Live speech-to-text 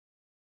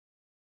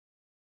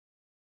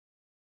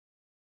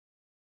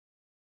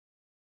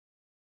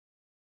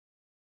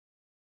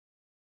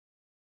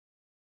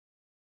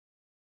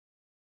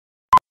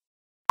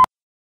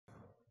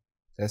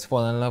There's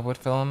fall in love with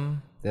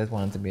film, there's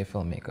wanting to be a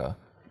filmmaker.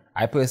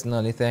 I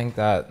personally think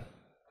that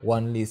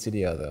one leads to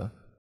the other.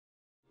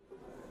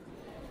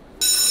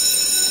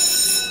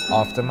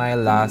 After my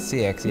last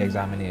CXE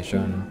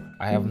examination,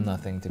 I have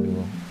nothing to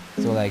do.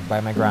 So like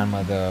by my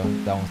grandmother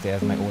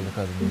downstairs, my older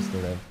cousin used to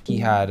live. He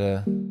had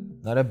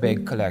not a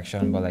big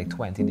collection, but like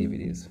 20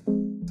 DVDs.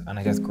 And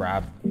I just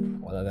grabbed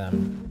all of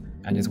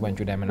them and just went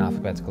through them in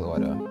alphabetical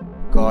order.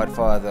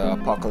 Godfather,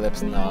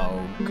 Apocalypse Now,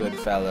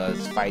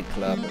 Goodfellas, Fight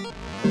Club.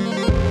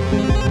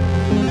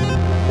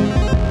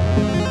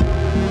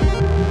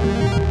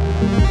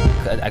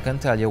 I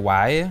can't tell you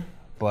why,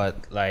 but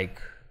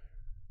like,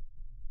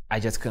 I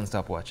just couldn't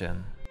stop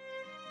watching.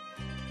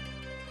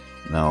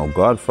 Now,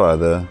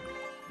 Godfather,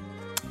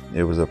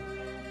 it was a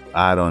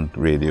ad on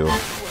radio.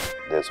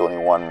 There's only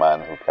one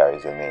man who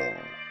carries a name,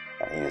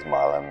 and he is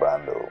Marlon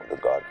Brando, the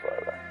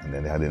Godfather. And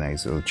then they had a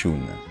nice little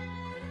tune there.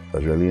 I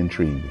was really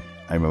intrigued.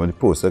 I remember the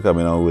poster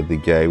coming out with the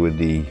guy with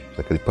the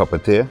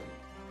puppeteer.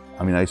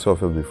 I mean, I saw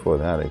films before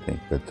that, I think,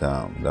 but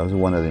that was the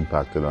one that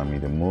impacted on me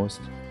the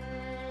most.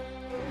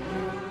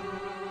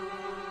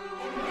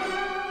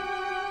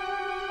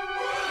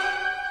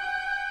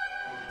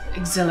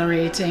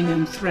 Exhilarating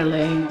and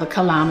thrilling, the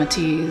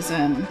calamities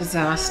and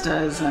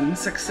disasters and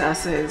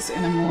successes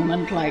in a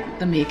moment like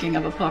the making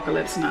of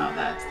Apocalypse Now,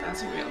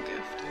 that's a real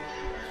gift.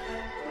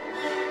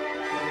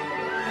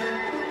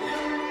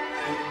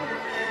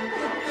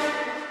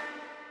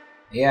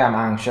 Yeah, I'm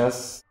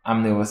anxious.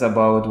 I'm nervous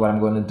about what I'm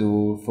going to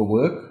do for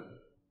work,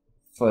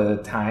 for the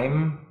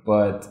time,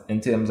 but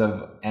in terms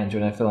of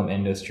entering the film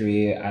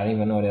industry, I don't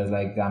even know there's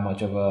like that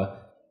much of a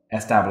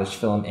established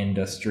film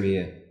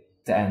industry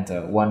to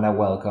enter, one that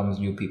welcomes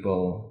new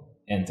people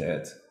into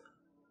it,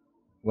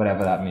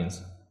 whatever that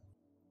means.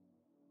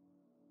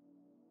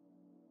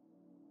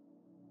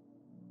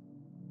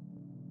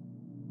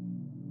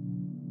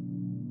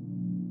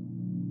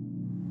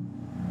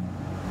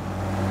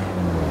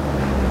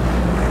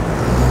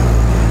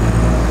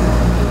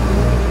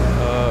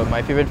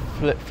 My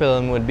favorite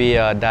film would be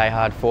Die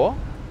Hard 4,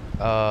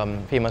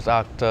 famous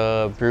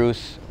actor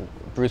Bruce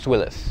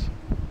Willis.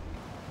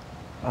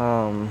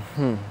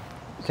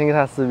 I think it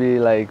has to be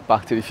like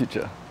Back to the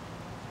Future.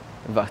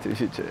 Back to the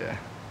Future,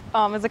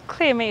 yeah. It's a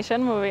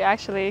claymation movie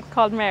actually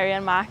called Mary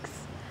and Max.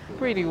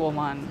 Pretty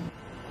Woman.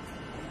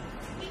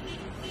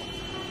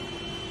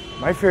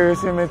 My favorite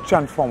film is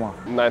Transformer.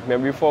 Nightmare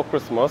Before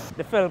Christmas.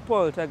 The film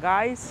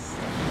Poltergeist.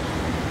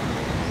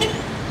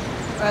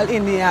 Well,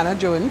 Indiana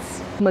Jones.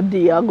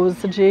 Medea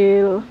Goes to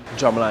Jail.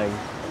 Drumline.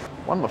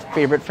 One of my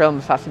favorite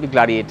films has to be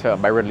Gladiator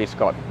by Ridley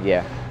Scott,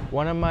 yeah.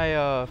 One of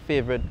my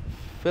favorite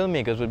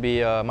filmmakers would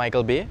be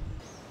Michael Bay.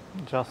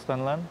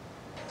 Justin Lin.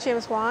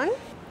 James Wan.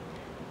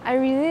 I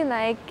really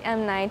like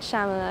M. Night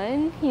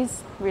Shyamalan.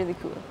 He's really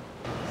cool.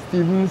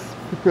 Steven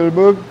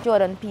Spielberg.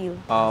 Jordan Peele.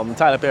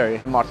 Tyler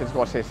Perry. Martin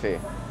Scorsese,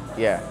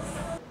 yeah.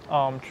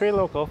 3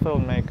 local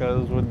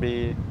filmmakers would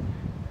be,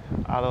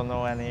 I don't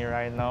know any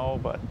right now,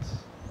 but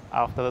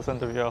after this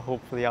interview,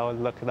 hopefully I'll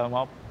look them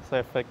up. So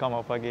if they come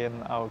up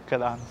again, I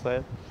could answer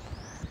it.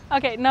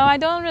 Okay, no, I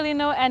don't really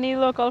know any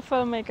local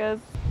filmmakers.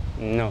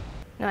 No.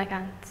 No, I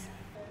can't.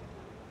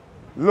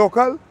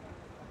 Local?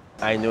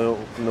 I know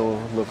no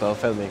local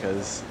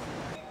filmmakers.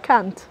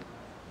 Can't.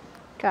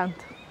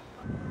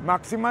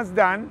 Maximus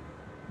Dan.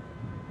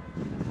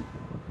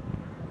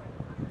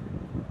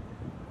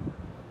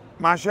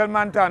 Marshall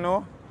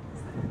Montano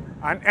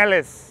and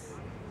Ellis.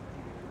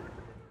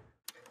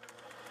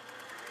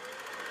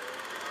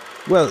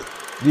 Well,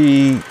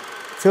 the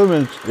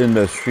film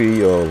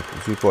industry, or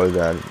what you call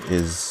that,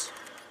 is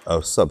a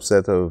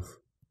subset of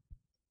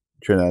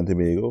Trinidad and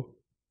Tobago,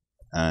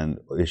 and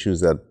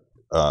issues that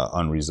are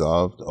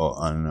unresolved or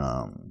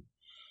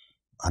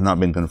have not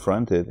been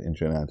confronted in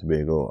Trinidad and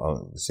Tobago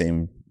are the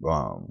same,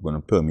 going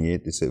to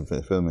permeate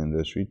the film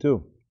industry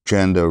too.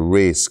 Gender,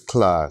 race,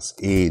 class,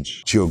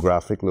 age,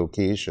 geographic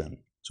location.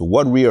 So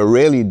what we are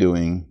really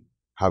doing,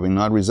 having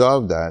not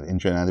resolved that in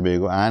Trinidad and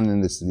Tobago and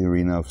in the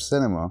arena of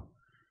cinema,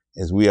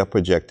 is we are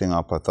projecting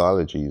our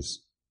pathologies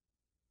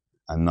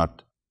and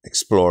not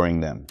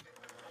exploring them.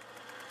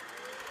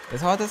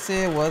 It's hard to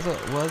say was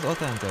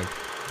authentic.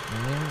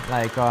 I mean,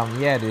 like,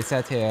 yeah, they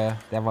said here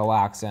they have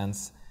our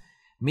accents.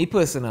 Me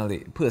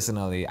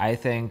personally, I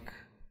think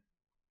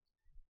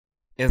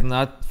it's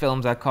not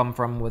films that come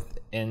from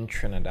within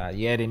Trinidad.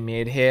 Yeah, they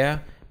made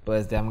here, but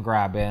it's them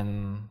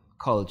grabbing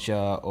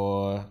culture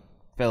or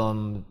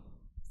film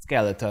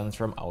skeletons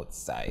from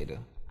outside.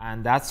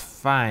 And that's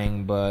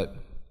fine, but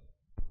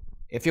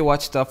if you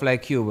watch stuff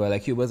like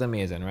Cuba's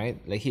amazing,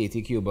 right? Like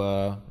Haiti,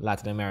 Cuba,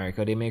 Latin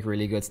America, they make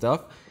really good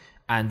stuff.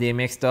 And they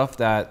make stuff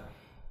that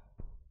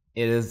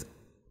it is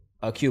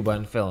a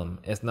Cuban film.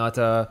 It's not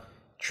a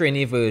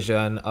Trini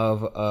version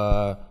of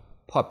a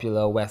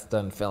popular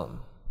Western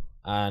film.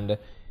 And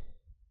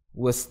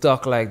we're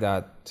stuck like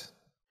that.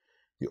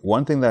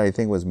 One thing that I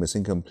think was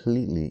missing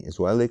completely is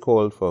while they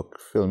called for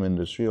film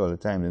industry all the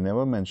time, they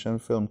never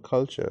mentioned film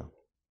culture.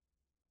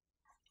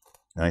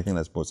 And I think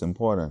that's most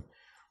important,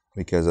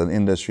 because an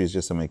industry is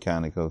just a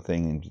mechanical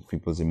thing in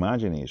people's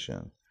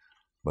imagination.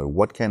 But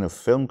what kind of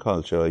film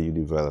culture are you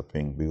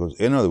developing? Because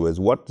in other words,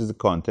 what is the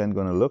content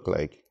going to look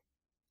like?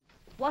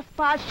 What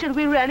path should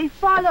we really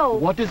follow?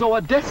 What is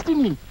our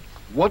destiny?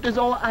 What is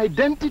our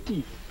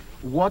identity?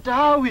 What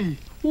are we?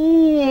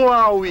 Who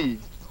are we?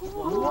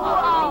 Who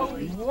are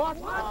we? What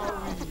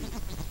are we?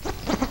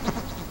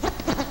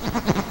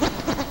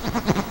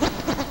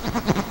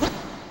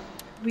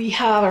 We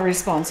have a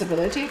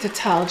responsibility to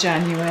tell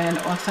genuine,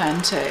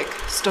 authentic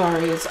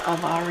stories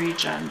of our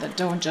region that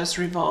don't just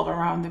revolve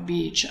around the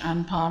beach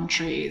and palm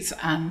trees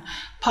and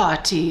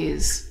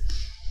parties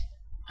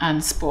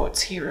and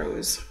sports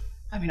heroes.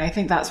 I mean, I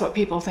think that's what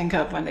people think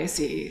of when they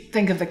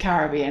think of the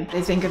Caribbean.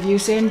 They think of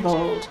Usain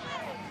Bolt.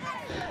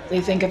 They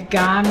think of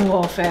gang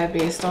warfare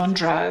based on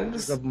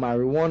drugs. Of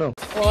marijuana.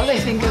 Or they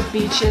think of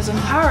beaches and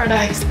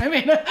paradise. I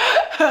mean,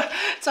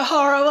 it's a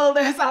horrible,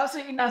 there's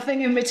absolutely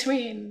nothing in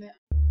between.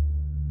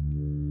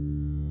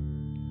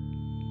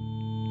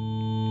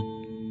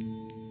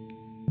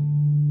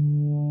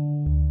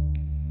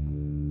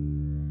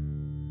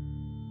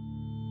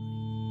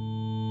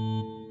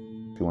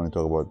 If you want to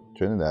talk about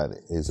Trinidad,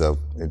 is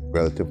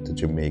relative to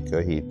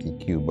Jamaica, Haiti,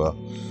 Cuba,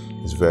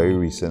 is very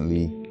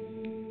recently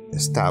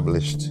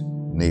established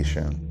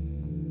nation.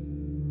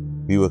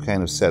 We were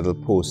kind of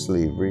settled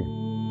post-slavery.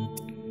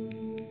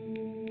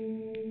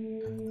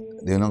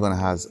 They're not going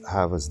to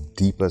have as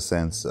deep a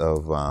sense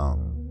of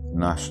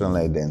national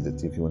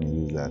identity, if you want to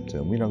use that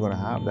term. We're not going to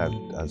have that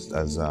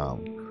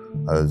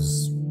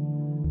as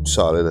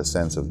solid a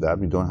sense of that.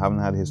 We haven't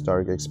had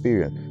historic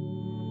experience.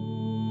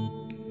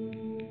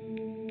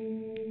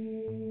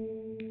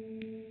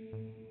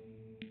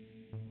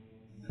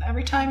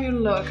 Every time you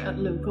look at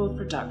local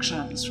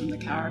productions from the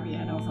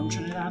Caribbean or from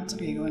Trinidad and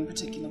Tobago in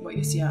particular, what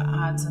you see are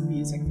ads and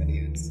music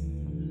videos.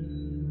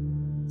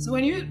 So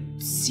when you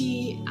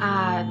see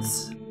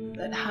ads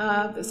that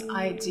have this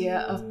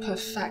idea of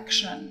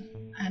perfection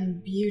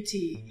and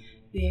beauty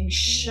being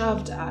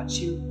shoved at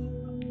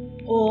you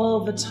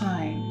all the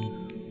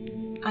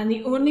time, and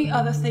the only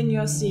other thing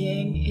you're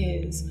seeing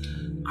is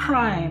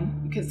crime,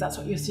 because that's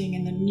what you're seeing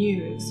in the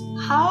news,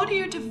 how do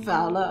you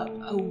develop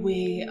a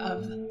way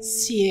of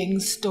seeing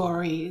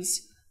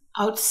stories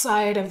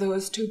outside of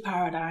those two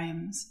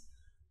paradigms?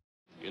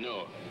 You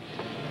know,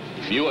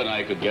 if you and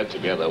I could get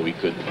together, we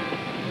could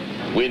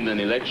win an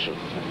election.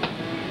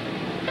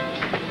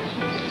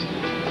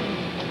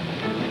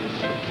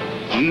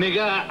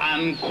 Nigger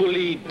and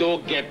coolie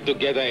don't get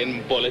together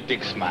in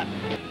politics, man.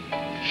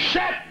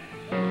 Shut!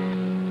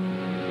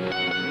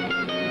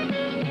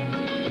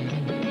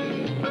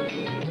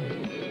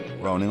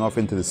 Rounding off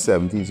into the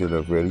 70s, you'd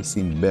have really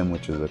seen BIM,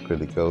 which is a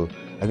critical.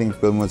 I think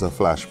film was a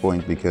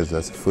flashpoint because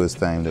that's the first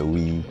time that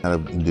we had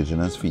an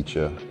indigenous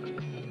feature.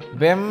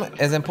 BIM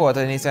is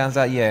important in the sense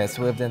that, yes,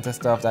 we've been into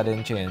stuff that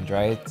didn't change,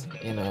 right?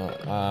 You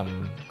know,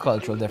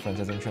 cultural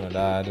differences in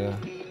Trinidad.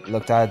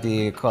 Looked at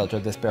the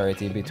cultural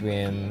disparity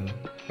between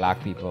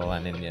black people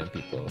and Indian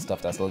people,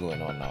 stuff that's still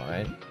going on now,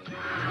 right?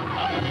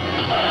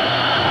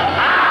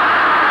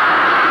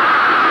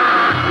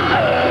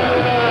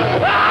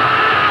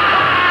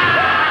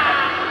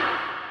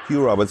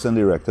 Hugh Robertson,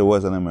 director,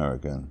 was an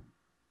American,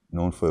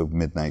 known for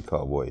Midnight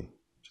Cowboy,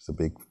 which is a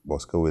big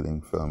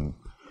Oscar-winning film.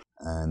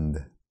 And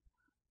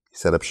he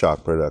set up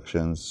Shark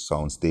Productions,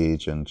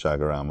 Soundstage, and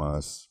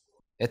Chagaramas.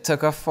 It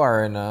took a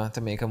foreigner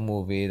to make a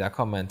movie that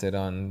commented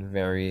on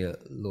very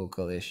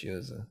local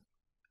issues.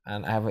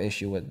 And I have an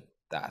issue with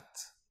that.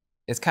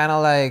 It's kind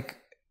of like,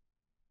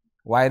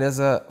 why does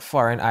a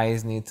foreign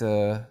eyes need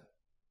to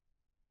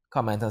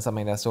comment on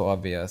something that's so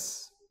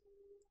obvious?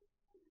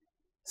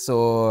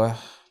 So,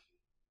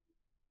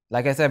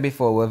 like I said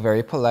before, we're a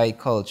very polite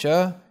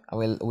culture,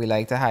 and we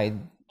like to hide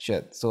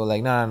shit. So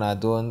like, no,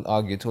 don't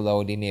argue too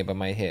loud, the neighbor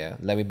might hear.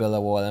 Let me build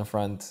a wall in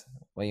front.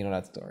 Well, you know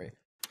that story.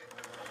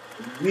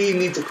 We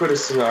need to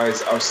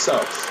criticize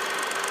ourselves.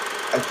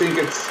 I think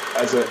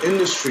as an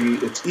industry,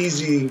 it's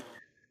easy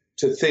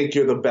to think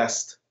you're the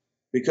best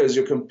because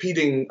you're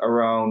competing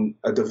around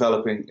a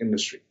developing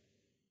industry,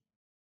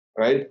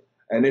 right?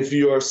 And if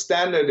your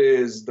standard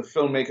is the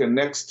filmmaker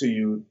next to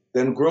you,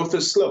 then growth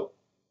is slow.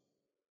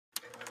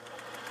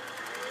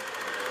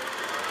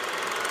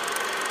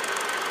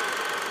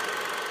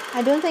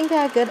 I don't think there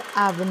are good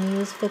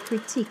avenues for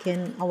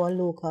critiquing our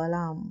local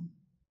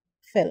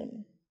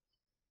film.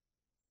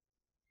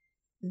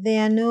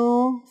 There are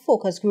no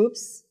focus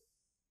groups.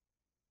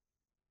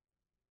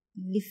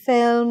 The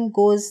film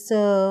goes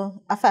to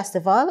a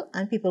festival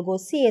and people go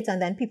see it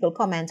and then people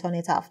comment on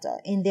it after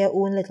in their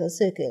own little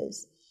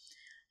circles.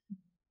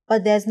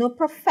 But there's no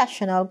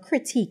professional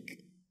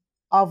critique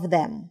of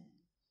them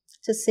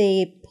to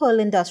say pull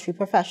industry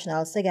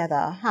professionals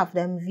together, have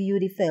them view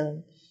the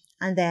film,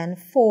 and then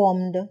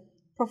formed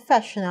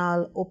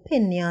professional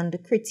opinioned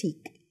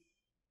critique.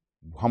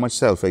 How much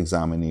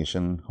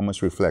self-examination, how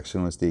much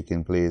reflection was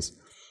taking place,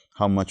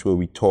 how much were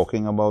we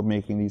talking about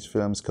making these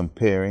films,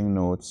 comparing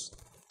notes,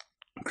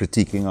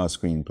 critiquing our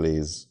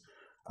screenplays.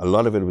 A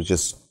lot of it was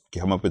just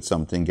come up with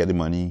something, get the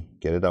money,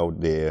 get it out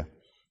there,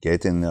 get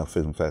it in a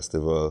film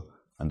festival,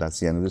 And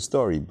that's the end of the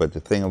story. But the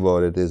thing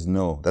about it is,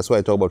 no. That's why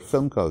I talk about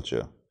film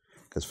culture,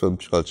 because film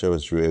culture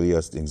is really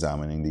us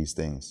examining these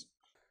things.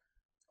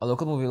 A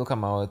local movie will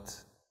come out,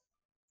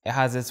 it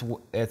has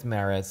its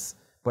merits,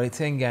 but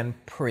it's again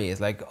praise,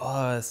 like,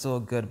 oh, it's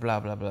so good, blah,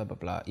 blah, blah, blah,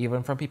 blah.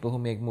 Even from people who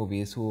make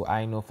movies who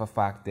I know for a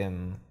fact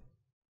then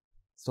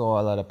saw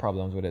a lot of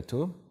problems with it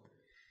too.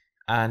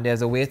 And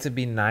there's a way to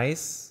be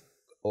nice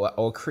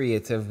or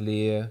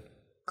creatively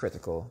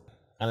critical.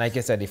 And like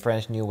you said, the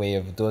French New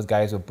Wave, those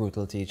guys were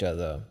brutal to each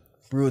other.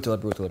 Brutal,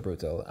 brutal,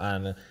 brutal.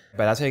 But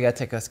that's how you get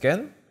thicker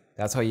skin.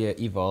 That's how you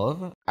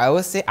evolve. I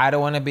always say I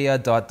don't want to be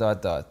a ...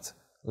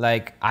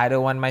 Like, I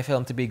don't want my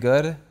film to be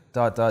good ...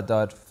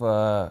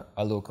 for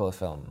a local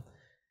film.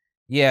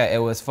 Yeah, it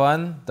was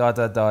fun ...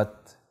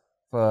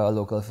 for a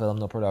local film,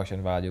 no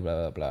production value, blah,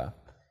 blah, blah.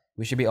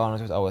 We should be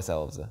honest with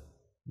ourselves.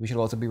 We should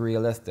also be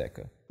realistic.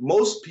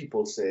 Most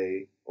people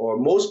say, or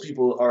most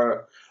people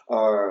are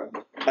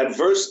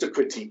adverse to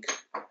critique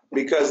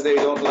because they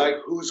don't like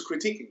who's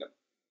critiquing them,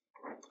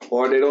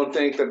 or they don't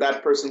think that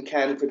that person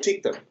can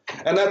critique them.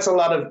 And that's a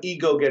lot of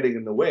ego getting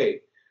in the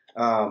way.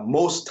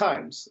 Most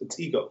times, it's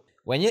ego.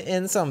 When you're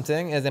in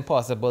something, it's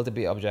impossible to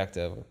be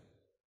objective.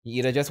 You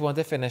either just want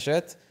to finish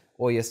it,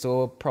 or you're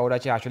so proud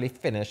that you actually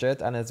finish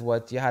it, and it's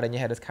what you had in your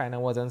head is kind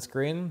of was on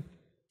screen,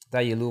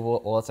 that you lose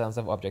all sense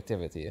of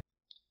objectivity.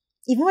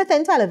 Even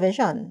within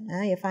television,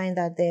 you find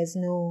that there's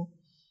no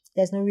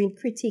real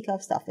critique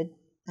of stuff.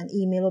 An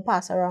email will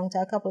pass around to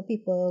a couple of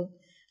people,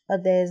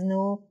 but there's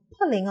no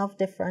pulling of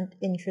different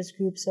interest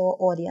groups or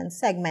audience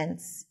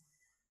segments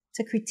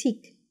to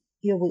critique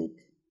your work.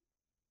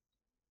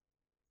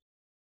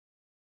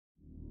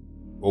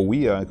 Well,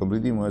 we are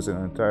completely immersed in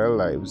our entire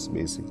lives,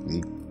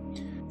 basically,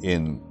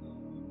 in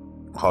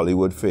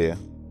Hollywood fare,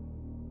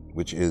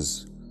 which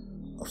is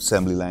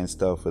assembly line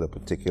stuff with a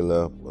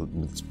particular,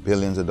 with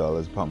billions of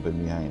dollars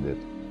pumping behind it.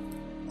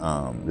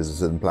 There's a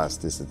certain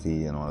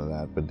plasticity and all of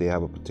that, but they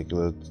have a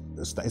particular,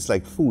 it's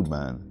like food,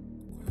 man.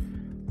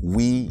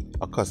 We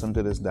are accustomed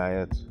to this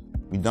diet.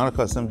 We're not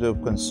accustomed to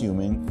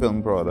consuming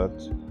film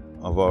products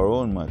of our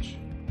own much.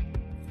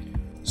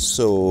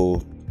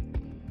 So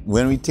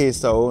when we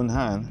taste our own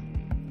hand,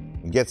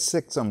 we get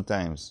sick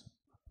sometimes.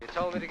 You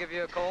told me to give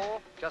you a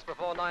call just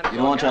before 9 o'clock. You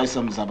don't want to try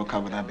some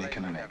zabuka with that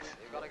bacon and eggs?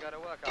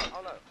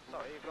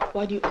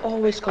 Why do you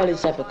always call it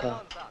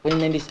zabuka when the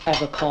name is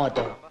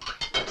avocado?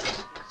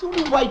 It's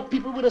only white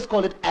people would just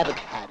call it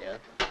avocado.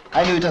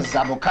 I knew it as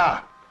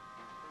zabuka.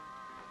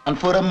 And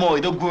furthermore,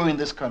 it don't grow in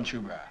this country,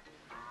 bruh.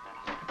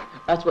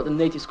 That's what the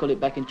natives call it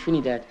back in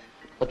Trinidad,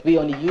 but we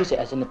only use it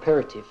as an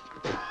aperitif.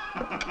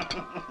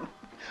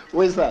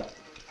 What is that?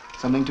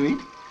 Something to eat?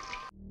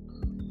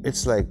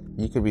 It's like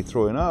you could be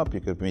throwing up, you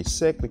could be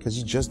sick because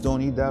you just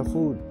don't eat that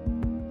food.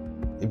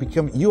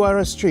 You are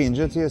a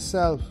stranger to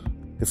yourself.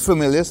 The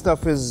familiar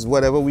stuff is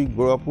whatever we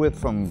grew up with,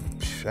 from,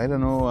 I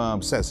don't know,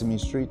 Sesame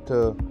Street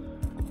to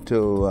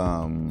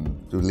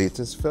the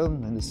latest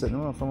film in the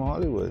cinema from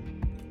Hollywood.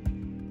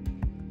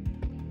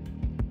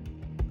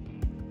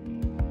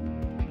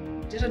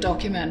 Did a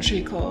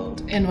documentary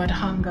called Inward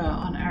Hunger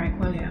on Eric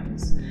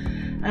Williams.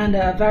 And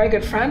a very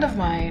good friend of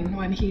mine,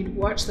 when he'd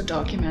watched the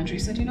documentary,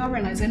 said, you know, I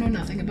realize I know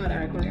nothing about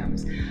Eric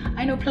Williams.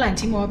 I know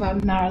plenty more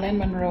about Marilyn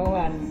Monroe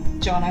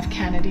and John F.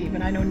 Kennedy,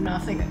 but I know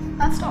nothing.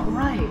 That's not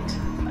right.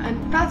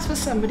 And that's for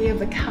somebody of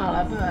the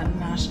caliber and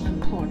national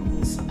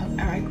importance of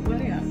Eric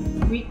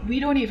Williams. We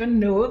don't even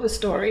know the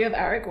story of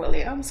Eric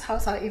Williams.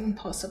 How's that even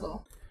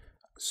possible?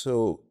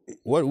 So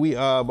what we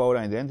are about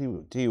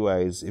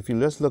identity-wise, if you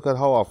just look at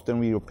how often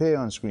we appear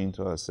on screen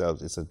to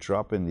ourselves, it's a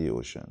drop in the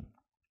ocean.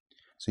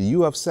 So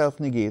you have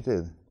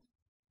self-negated.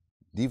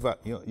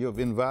 You've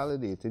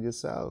invalidated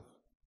yourself.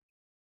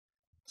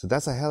 So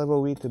that's a hell of a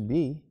way to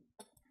be,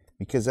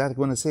 because I'm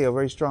going to say a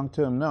very strong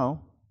term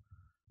now,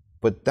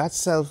 but that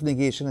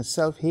self-negation is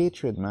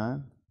self-hatred,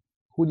 man.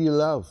 Who do you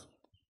love?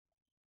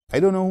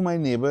 I don't know who my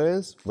neighbor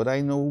is, but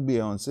I know who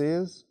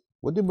Beyonce is.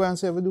 What did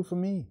Beyonce ever do for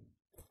me?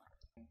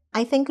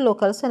 I think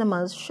local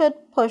cinemas should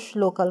push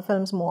local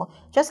films more,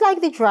 just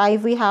like the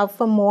drive we have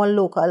for more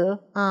local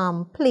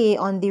play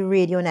on the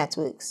radio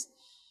networks.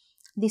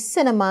 The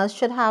cinemas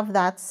should have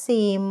that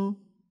same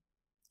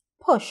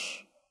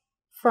push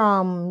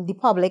from the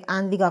public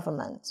and the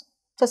government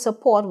to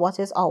support what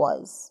is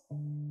ours.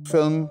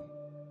 Film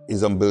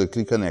is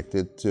umbilically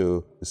connected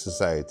to the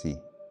society,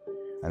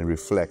 and it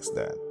reflects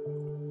that.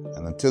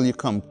 And until you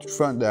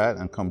confront that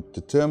and come to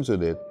terms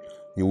with it,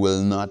 you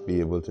will not be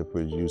able to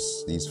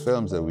produce these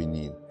films that we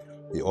need.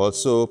 You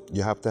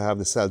have to have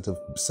the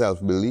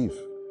self-belief.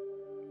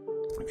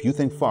 If you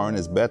think foreign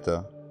is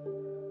better,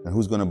 then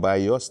who's going to buy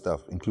your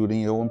stuff, including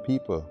your own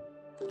people?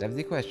 That's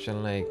the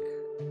question, like,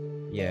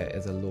 yeah,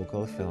 it's a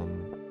local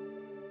film,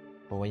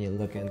 but when you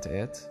look into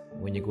it,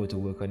 when you go to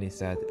work on the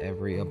set,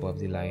 every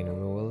above-the-line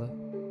role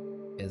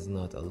is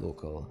not a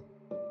local.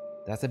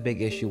 That's a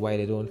big issue why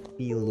they don't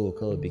feel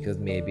local, because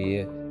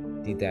maybe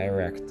the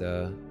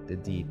director, the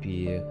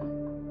DP,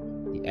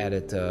 the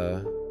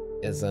editor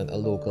isn't a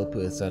local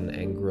person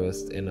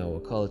engrossed in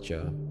our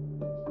culture.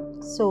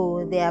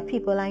 So there are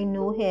people I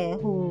know here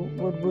who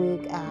would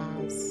work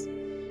as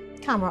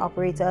camera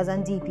operators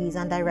and DPs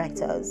and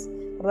directors.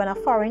 But when a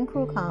foreign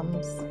crew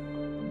comes,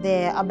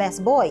 they're a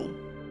best boy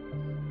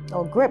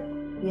or grip,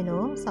 you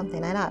know,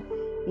 something like that.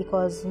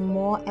 Because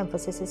more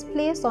emphasis is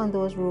placed on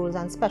those roles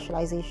and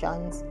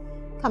specializations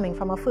coming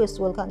from a first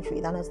world country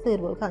than a third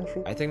world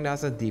country. I think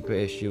that's a deeper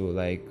issue.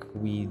 Like,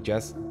 we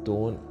just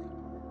don't,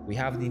 we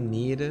have the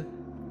need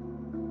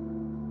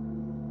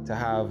to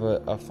have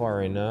a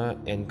foreigner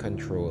in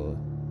control,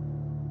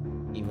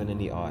 even in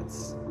the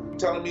arts.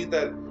 Telling me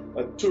that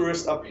a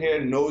tourist up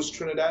here knows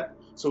Trinidad,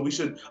 so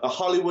a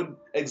Hollywood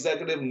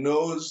executive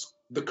knows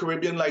the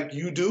Caribbean like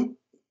you do?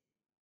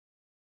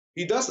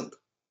 He doesn't.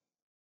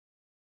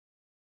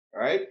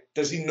 All right?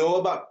 Does he know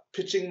about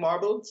pitching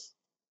marbles?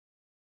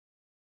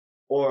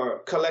 Or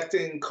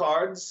collecting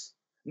cards?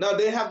 No,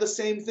 they have the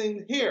same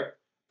thing here.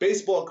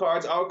 Baseball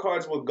cards, our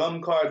cards were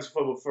gum cards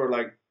for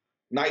like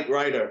Knight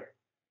Rider,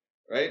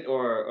 right?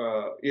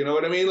 Or, you know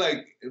what I mean?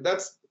 Like,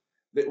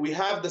 we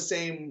have the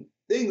same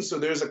thing, so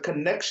there's a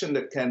connection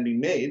that can be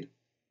made,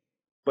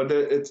 but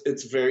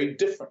it's very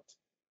different.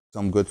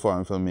 Some good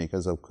foreign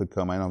filmmakers could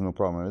come, I have no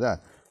problem with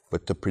that.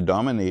 But to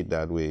predominate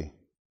that way,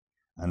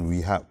 and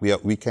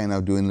we kind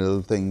of doing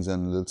little things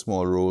and little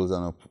small roles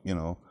on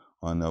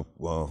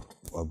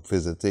a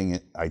visiting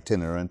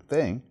itinerant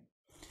thing.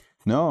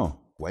 No,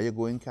 why you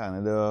go in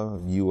Canada,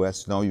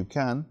 US? No, you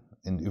can.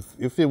 And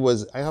if it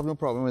was, I have no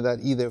problem with that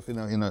either. If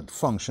in a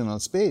functional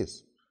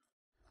space.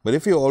 But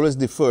if you're always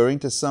deferring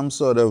to some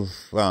sort of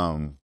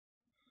kind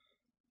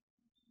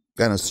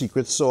of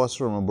secret source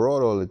from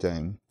abroad all the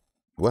time,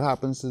 what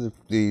happens to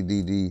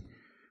the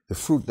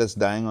fruit that's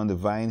dying on the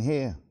vine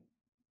here?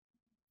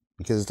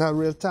 Because it's not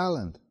real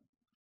talent.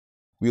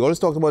 We always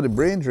talk about the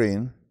brain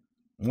drain.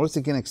 I'm always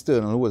thinking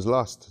external, who was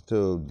lost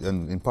to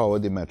empower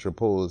the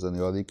metropoles and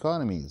the other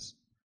economies.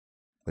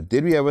 But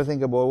did we ever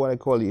think about what I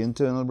call the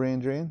internal brain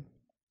drain?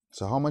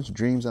 So how much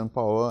dreams and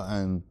power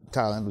and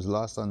talent was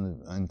lost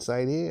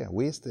inside here,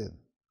 wasted?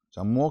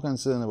 So I'm more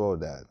concerned about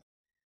that.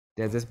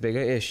 There's this bigger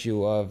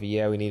issue of,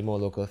 yeah, we need more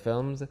local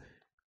films,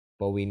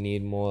 but we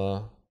need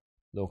more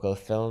local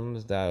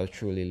films that are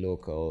truly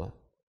local,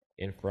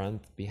 in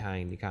front,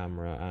 behind the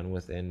camera, and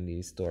within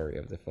the story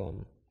of the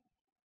film.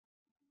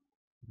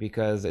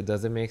 Because it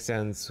doesn't make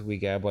sense we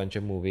get a bunch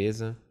of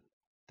movies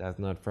that's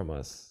not from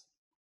us.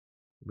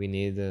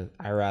 I'd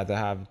rather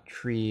have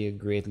 3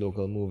 great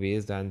local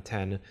movies than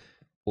 10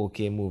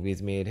 okay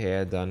movies made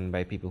here done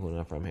by people who are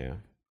not from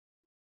here.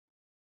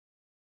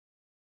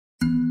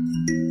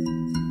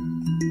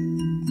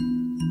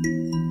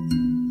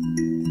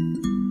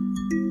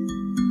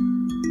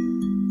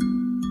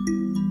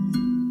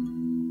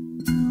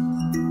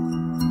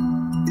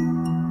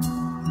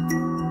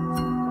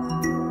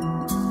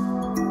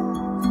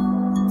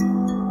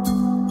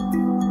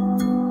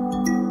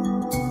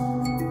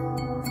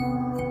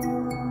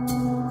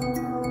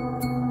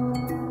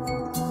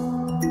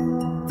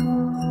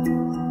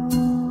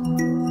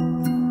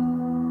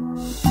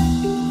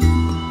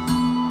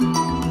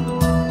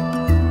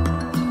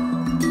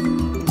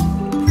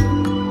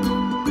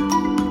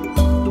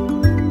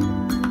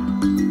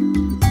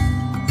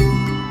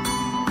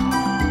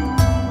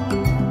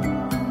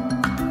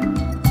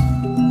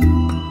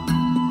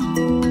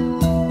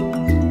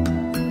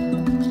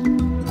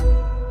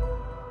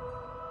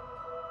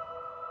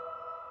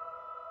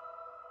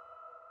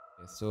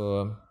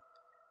 So,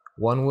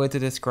 one word to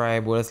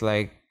describe what it's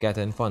like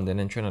getting funding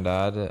in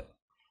Trinidad: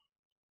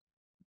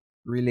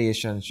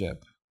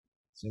 relationship.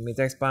 So, you need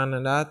to expand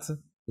on that.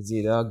 It's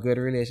either a good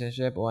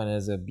relationship or an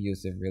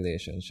abusive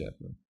relationship.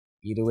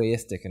 Either way, you're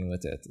sticking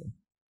with it.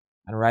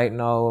 And right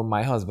now,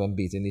 my husband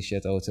beating the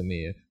shit out of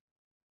me.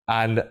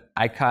 And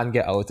I can't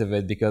get out of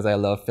it because I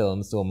love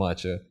film so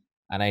much.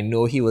 And I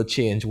know he will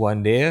change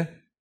one day.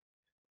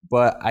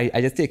 But I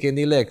just take in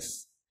the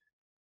licks.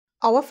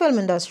 Our film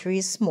industry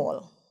is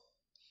small.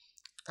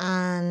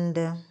 And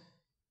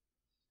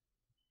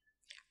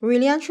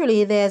really and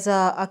truly, there's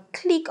a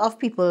clique of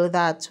people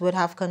that would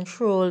have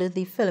control of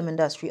the film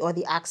industry or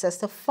the access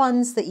to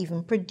funds to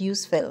even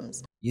produce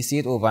films. You see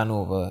it over and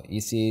over.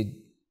 You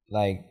see,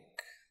 like,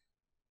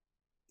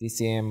 the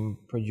same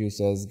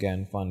producers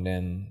getting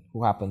funding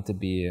who happen to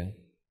be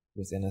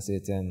within a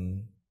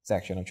certain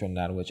section of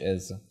Trinidad, which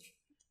is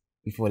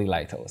before the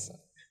lighthouse.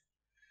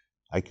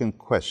 I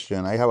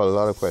have a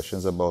lot of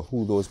questions about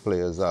who those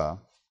players are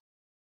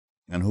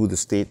and who the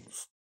state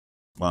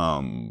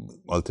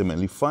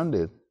ultimately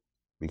funded,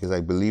 because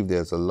I believe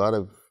there's a lot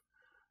of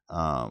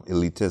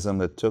elitism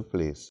that took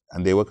place.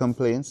 And there were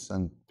complaints,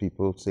 and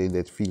people say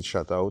they feel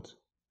shut out,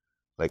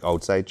 like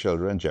Outside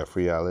Children.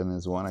 Jeffrey Allen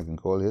is one, I can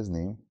call his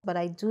name. But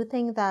I do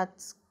think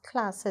that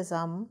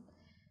classism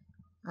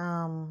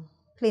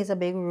plays a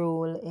big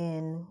role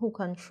in who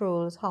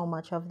controls how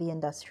much of the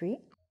industry.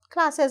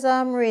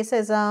 Classism,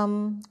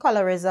 racism,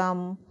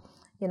 colorism,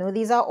 you know,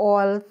 these are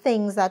all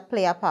things that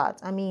play a part.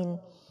 I mean,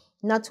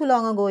 not too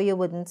long ago, you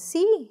wouldn't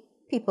see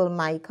people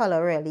my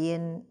color really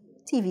in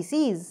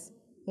TVCs,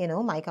 you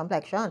know, my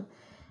complexion.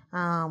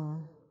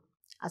 And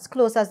As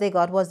close as they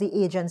got was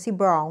the agency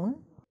Browne.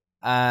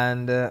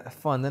 And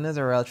funding is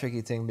a real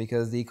tricky thing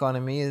because the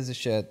economy is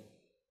shit,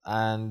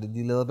 and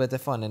the little bit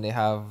of funding they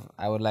have,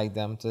 I would like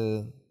them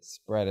to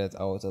spread it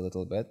out a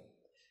little bit.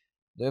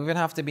 Don't even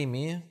have to be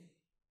me.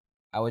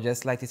 I would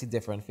just like to see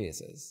different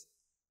faces.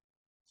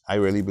 I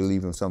really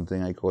believe in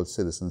something I call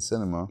citizen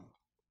cinema.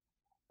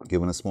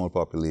 Given a small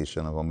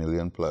population of 1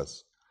 million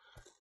plus,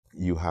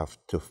 you have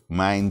to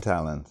mine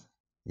talent.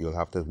 You'll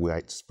have to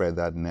spread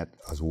that net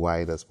as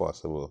wide as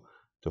possible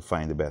to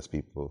find the best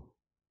people,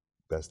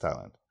 best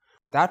talent.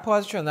 That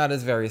part of Trinidad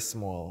is very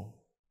small.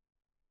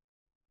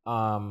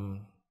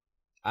 And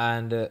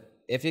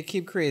if you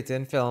keep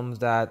creating films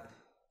that,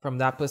 from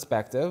that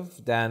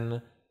perspective,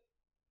 then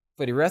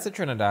for the rest of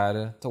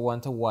Trinidad to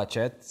want to watch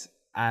it,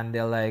 and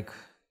they're like,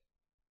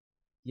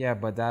 yeah,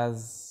 but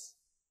that's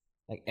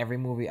like every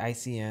movie I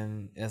see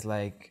is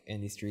like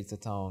in the streets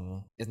of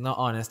town. It's not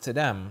honest to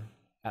them.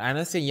 And I'm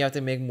not saying you have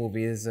to make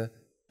movies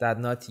that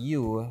not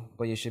you,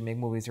 but you should make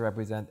movies to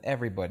represent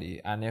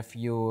everybody. And if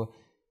you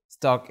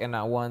stuck in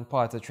that one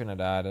part of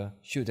Trinidad,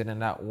 shooting in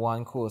that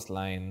one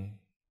coastline,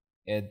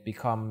 it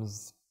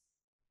becomes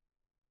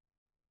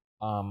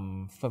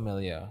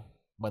familiar,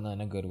 but not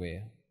in a good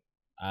way.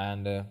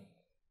 And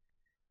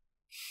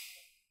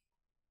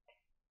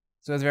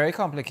so it's very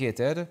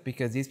complicated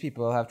because these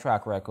people have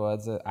track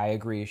records. I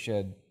agree you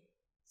should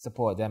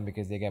support them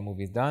because they get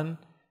movies done.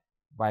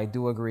 But I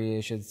do agree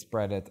you should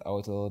spread it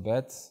out a little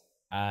bit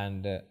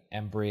and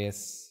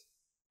embrace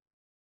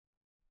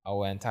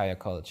our entire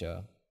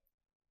culture.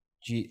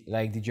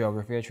 Like the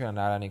geography of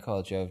Trinidad and the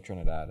culture of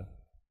Trinidad.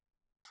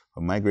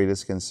 But my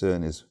greatest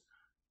concern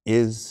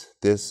is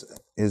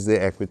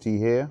there equity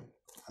here?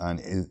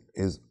 And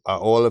are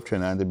all of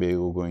Trinidad and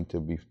Tobago going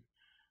to be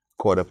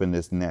caught up in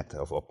this net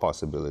of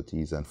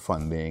possibilities and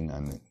funding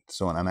and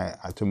so on?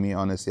 And to me,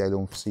 honestly, I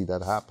don't see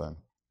that happen.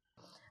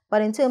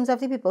 But in terms of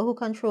the people who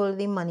control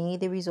the money,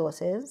 the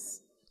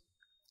resources,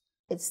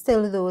 it's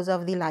still those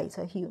of the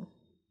lighter hue.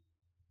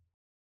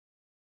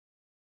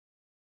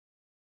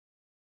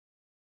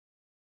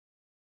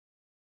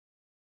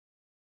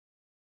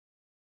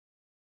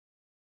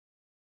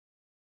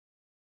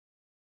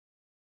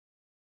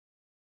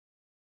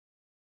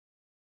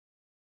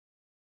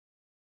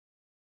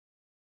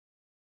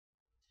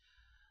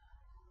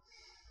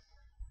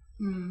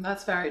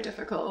 That's very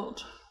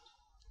difficult.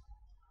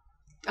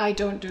 I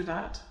don't do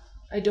that.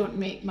 I don't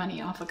make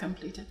money off a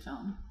completed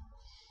film.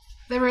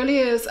 There really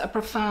is a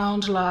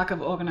profound lack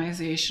of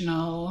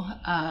organizational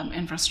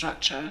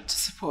infrastructure to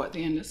support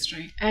the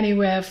industry.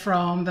 Anywhere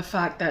from the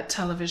fact that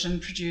television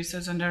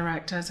producers and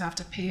directors have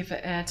to pay for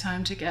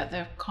airtime to get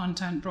their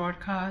content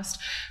broadcast,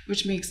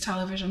 which makes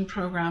television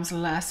programs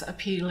less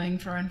appealing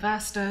for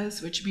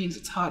investors, which means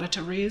it's harder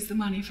to raise the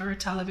money for a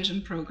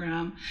television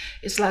program.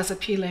 It's less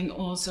appealing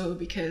also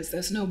because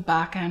there's no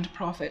back-end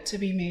profit to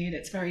be made.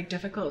 It's very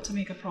difficult to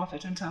make a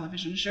profit in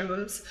television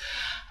shows.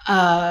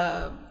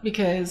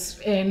 Because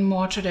in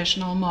more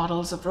traditional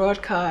models of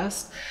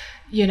broadcast,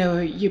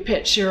 you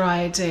pitch your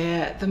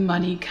idea, the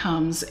money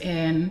comes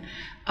in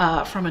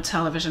from a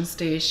television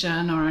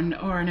station or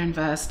an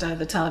investor.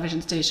 The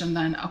television station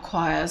then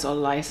acquires or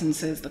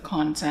licenses the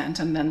content,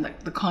 and then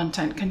the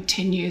content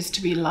continues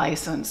to be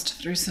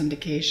licensed through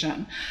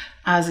syndication,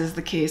 as is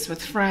the case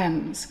with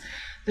Friends.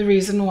 The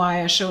reason why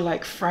a show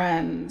like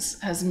Friends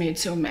has made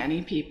so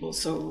many people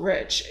so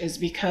rich is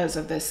because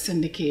of this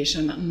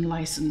syndication and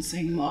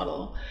licensing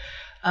model.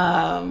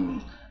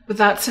 But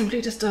that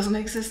simply just doesn't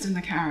exist in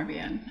the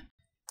Caribbean.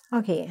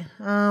 Okay.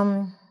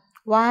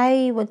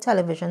 Why would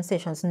television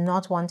stations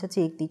not want to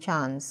take the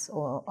chance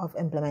of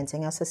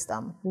implementing a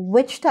system?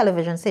 Which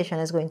television station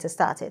is going to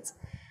start it?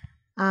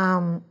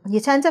 You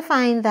tend to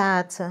find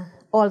that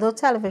although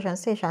television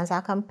stations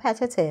are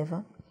competitive,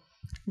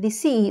 the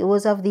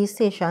CEOs of these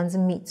stations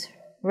meet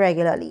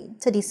regularly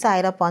to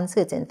decide upon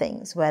certain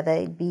things, whether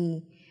it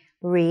be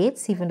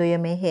rates, even though you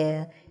may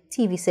hear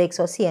TV6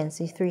 or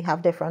CNC3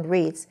 have different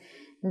rates,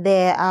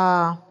 there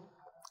are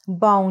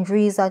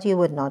boundaries that you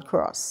would not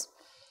cross.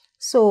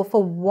 So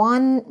for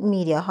one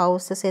media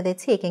house to say they're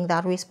taking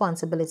that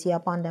responsibility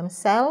upon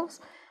themselves,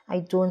 I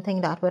don't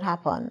think that would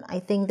happen. I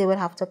think they would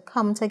have to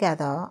come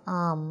together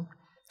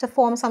to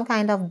form some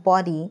kind of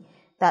body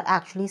that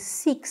actually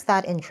seeks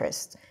that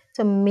interest,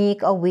 to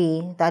make a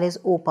way that is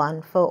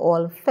open for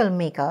all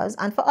filmmakers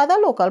and for other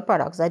local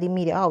products that the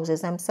media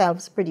houses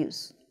themselves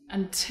produce.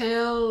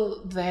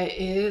 Until there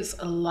is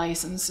a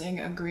licensing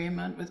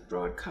agreement with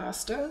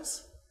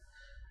broadcasters,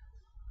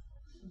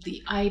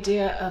 the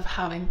idea of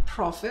having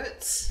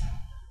profits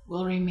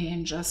will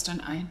remain just an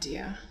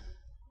idea.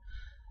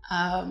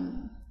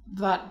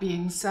 That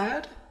being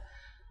said,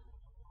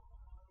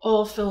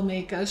 all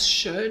filmmakers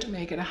should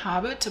make it a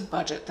habit to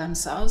budget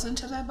themselves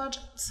into their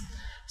budgets,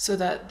 so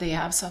that they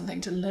have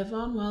something to live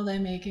on while they're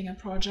making a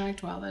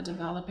project, while they're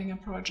developing a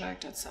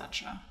project,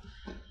 etc.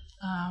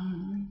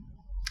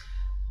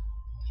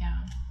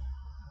 Yeah.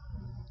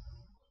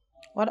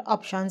 What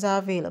options are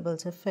available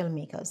to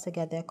filmmakers to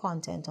get their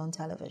content on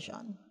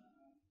television?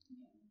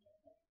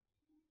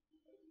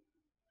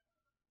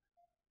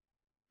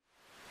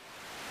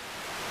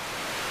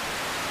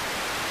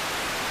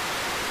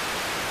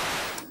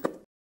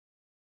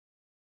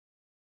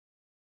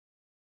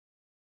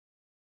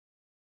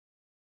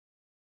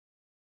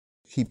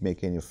 keep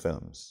making your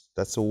films.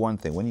 That's the one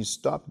thing. When you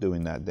stop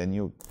doing that,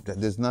 then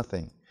there's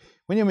nothing.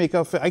 When you make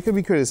a film, I could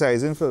be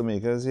criticizing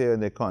filmmakers here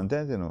and their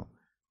content, you know,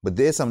 but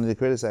there's something to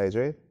criticize,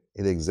 right?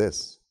 It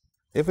exists.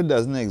 If it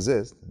doesn't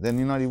exist, then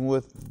you're not even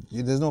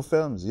there's no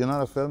films. You're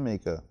not a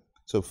filmmaker.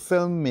 So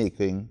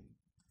filmmaking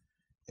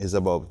is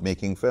about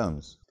making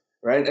films.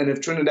 Right? And if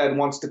Trinidad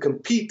wants to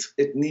compete,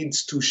 it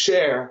needs to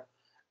share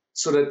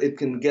so that it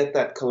can get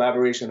that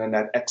collaboration and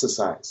that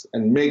exercise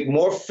and make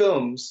more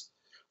films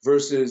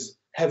versus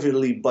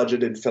heavily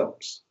budgeted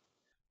films.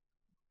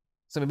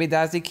 So maybe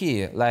that's the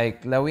key.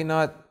 Like, let we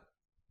not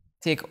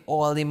take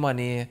all the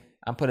money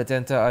and put it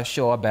into a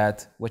sure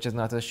bet, which is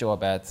not a sure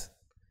bet.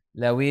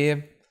 Let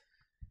we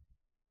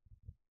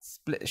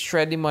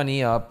shred the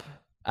money up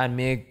and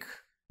make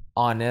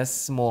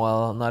honest,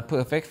 small, not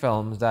perfect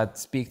films that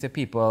speak to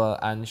people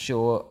and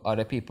show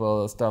other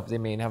people stuff they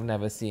may have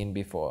never seen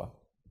before.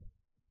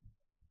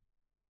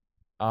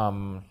 I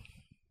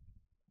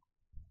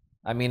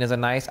mean, it's a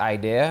nice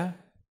idea.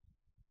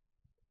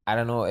 I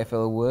don't know if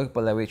it'll work,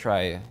 but let me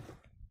try.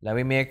 Let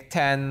me make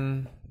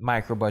 10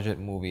 micro-budget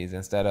movies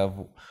instead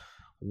of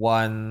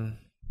one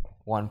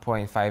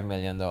 $1.5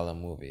 million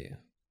movie.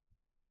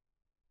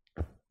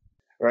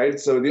 Right?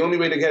 So the only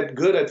way to get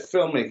good at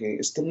filmmaking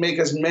is to make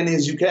as many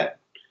as you can,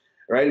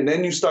 right? And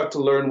then you start to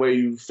learn where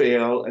you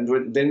fail,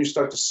 and then you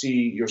start to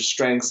see your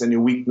strengths and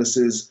your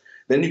weaknesses.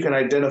 Then you can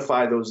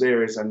identify those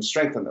areas and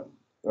strengthen them,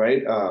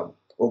 right?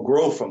 Or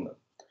grow from them.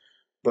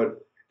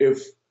 But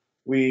if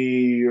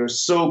we are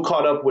so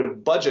caught up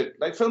with budget,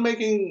 like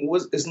filmmaking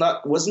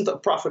wasn't a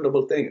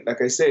profitable thing.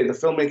 Like I say, the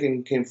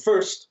filmmaking came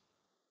first,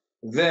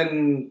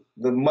 then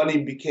the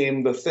money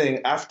became the thing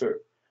after.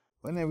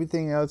 When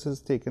everything else is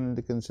taken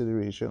into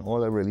consideration, all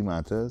that really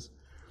matters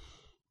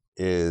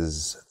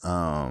is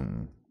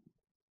the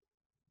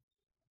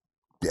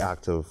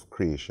act of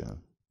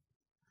creation.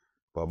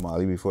 Bob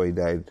Marley, before he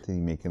died,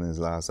 making his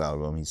last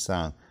album, he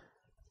sang,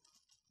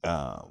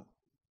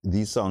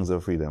 these songs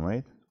of freedom,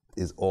 right,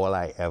 is all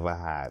I ever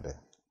had.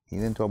 He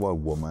didn't talk about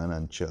women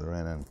and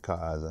children and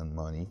cars and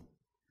money,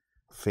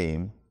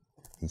 fame.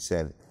 He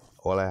said,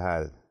 all I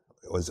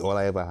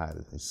ever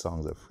had is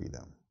songs of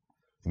freedom.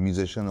 The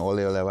musician, all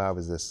they'll ever have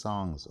is their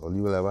songs. All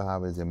you will ever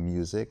have is your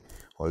music.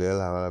 All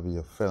you'll ever have is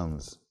your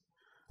films.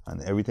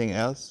 And everything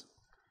else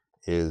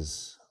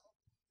is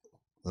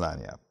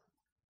lanyard.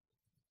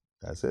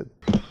 That's it.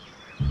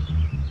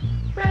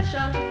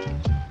 Pressure.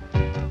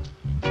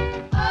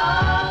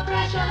 Oh,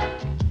 pressure.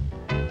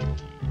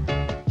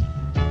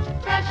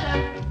 Pressure.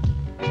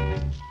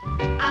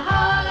 A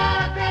whole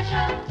lot of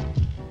pressure.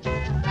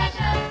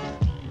 Pressure.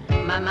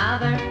 My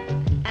mother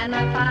and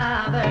my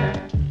father,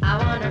 I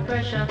want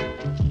pressure.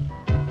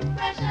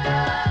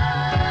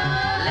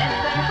 Left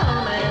their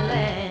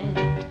homeland,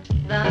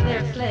 though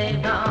they're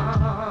slaved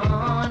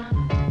on.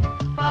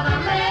 For the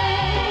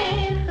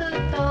man who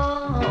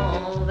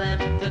told them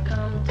to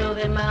come to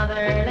the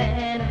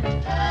motherland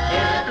is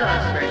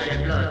blood pressure,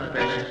 blood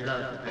pressure,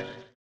 blood pressure.